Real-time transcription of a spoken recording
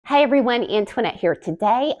Hi everyone, Antoinette here.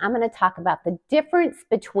 Today I'm going to talk about the difference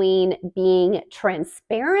between being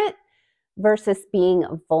transparent versus being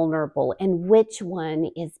vulnerable and which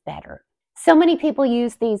one is better. So many people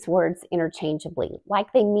use these words interchangeably,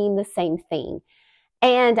 like they mean the same thing.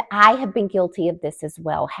 And I have been guilty of this as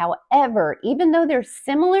well. However, even though they're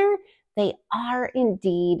similar, they are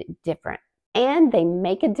indeed different. And they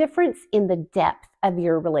make a difference in the depth of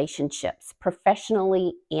your relationships,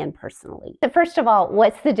 professionally and personally. So first of all,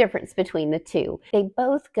 what's the difference between the two? They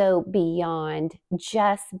both go beyond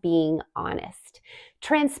just being honest.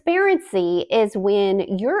 Transparency is when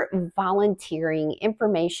you're volunteering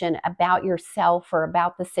information about yourself or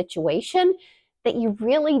about the situation that you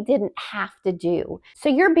really didn't have to do. So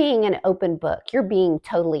you're being an open book. You're being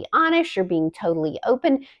totally honest. You're being totally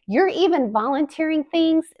open. You're even volunteering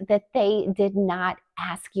things that they did not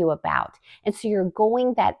ask you about. And so you're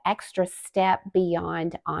going that extra step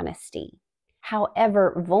beyond honesty.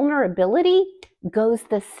 However, vulnerability goes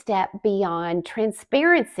the step beyond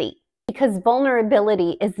transparency. Because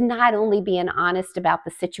vulnerability is not only being honest about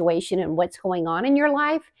the situation and what's going on in your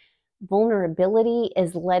life, vulnerability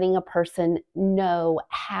is letting a person know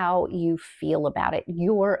how you feel about it,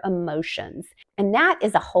 your emotions. And that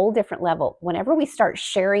is a whole different level whenever we start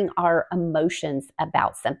sharing our emotions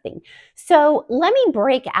about something. So let me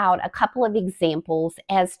break out a couple of examples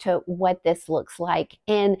as to what this looks like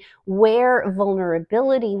and where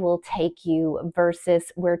vulnerability will take you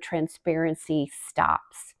versus where transparency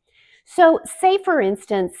stops. So say, for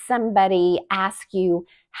instance, somebody asks you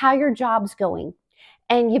how your job's going,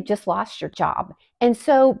 and you've just lost your job. And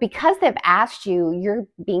so because they've asked you, you're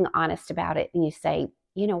being honest about it. And you say,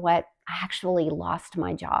 you know what? I actually lost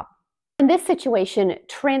my job. In this situation,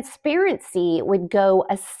 transparency would go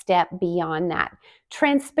a step beyond that.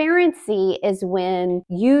 Transparency is when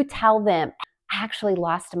you tell them, I actually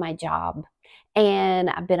lost my job. And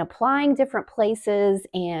I've been applying different places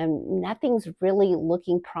and nothing's really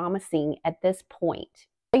looking promising at this point.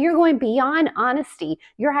 You're going beyond honesty.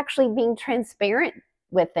 You're actually being transparent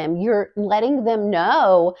with them. You're letting them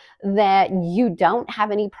know that you don't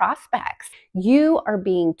have any prospects. You are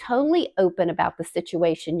being totally open about the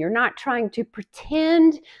situation. You're not trying to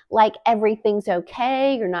pretend like everything's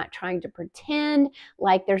okay. You're not trying to pretend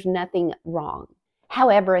like there's nothing wrong.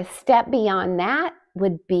 However, a step beyond that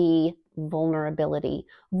would be vulnerability.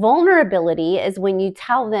 Vulnerability is when you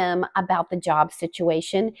tell them about the job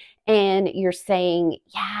situation and you're saying,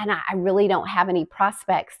 yeah, and I really don't have any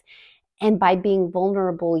prospects. And by being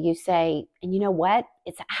vulnerable, you say, and you know what?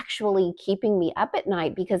 It's actually keeping me up at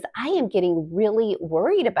night because I am getting really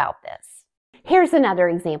worried about this. Here's another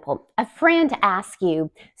example. A friend asks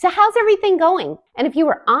you, so how's everything going? And if you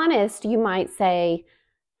were honest, you might say,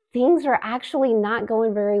 things are actually not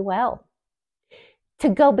going very well. To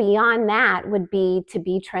go beyond that would be to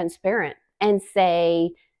be transparent and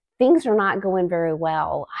say, things are not going very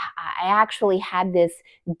well. I actually had this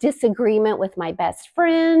disagreement with my best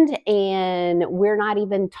friend and we're not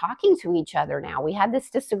even talking to each other now. We had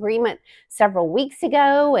this disagreement several weeks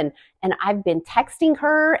ago and I've been texting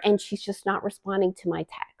her and she's just not responding to my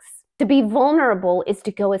texts. To be vulnerable is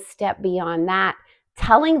to go a step beyond that,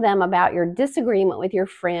 telling them about your disagreement with your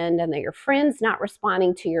friend and that your friend's not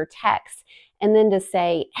responding to your texts. And then to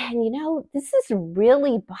say, and you know, this is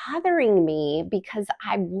really bothering me because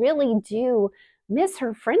I really do miss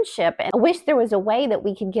her friendship and I wish there was a way that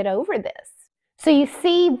we could get over this. So you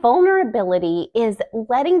see, vulnerability is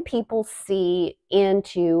letting people see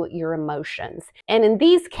into your emotions. And in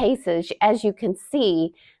these cases, as you can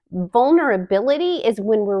see, vulnerability is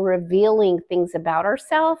when we're revealing things about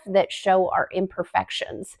ourselves that show our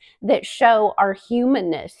imperfections, that show our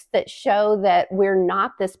humanness, that show that we're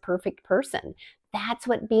not this perfect person. That's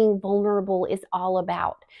what being vulnerable is all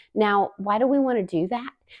about. Now, why do we want to do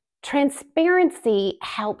that? Transparency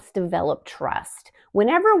helps develop trust.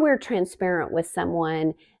 Whenever we're transparent with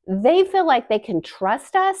someone, they feel like they can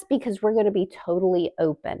trust us because we're going to be totally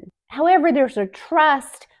open. However, there's a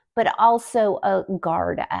trust but also a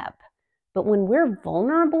guard up. But when we're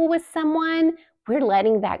vulnerable with someone, we're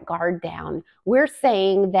letting that guard down. We're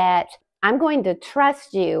saying that I'm going to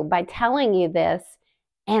trust you by telling you this,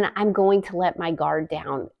 and I'm going to let my guard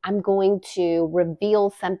down. I'm going to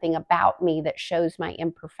reveal something about me that shows my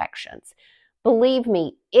imperfections. Believe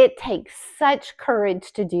me, it takes such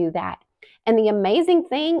courage to do that. And the amazing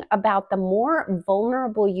thing about the more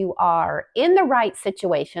vulnerable you are in the right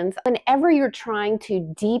situations, whenever you're trying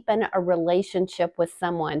to deepen a relationship with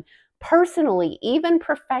someone, personally, even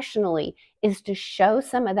professionally, is to show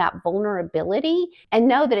some of that vulnerability and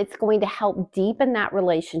know that it's going to help deepen that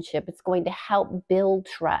relationship. It's going to help build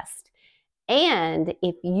trust. And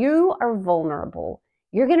if you are vulnerable,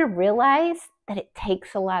 you're going to realize that it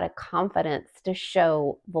takes a lot of confidence to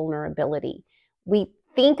show vulnerability. We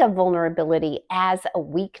think of vulnerability as a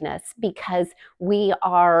weakness because we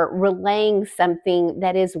are relaying something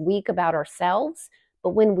that is weak about ourselves. But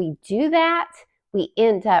when we do that, we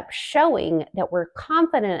end up showing that we're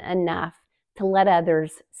confident enough to let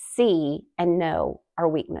others see and know our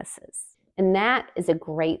weaknesses. And that is a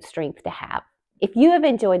great strength to have. If you have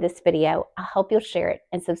enjoyed this video, I hope you'll share it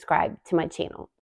and subscribe to my channel.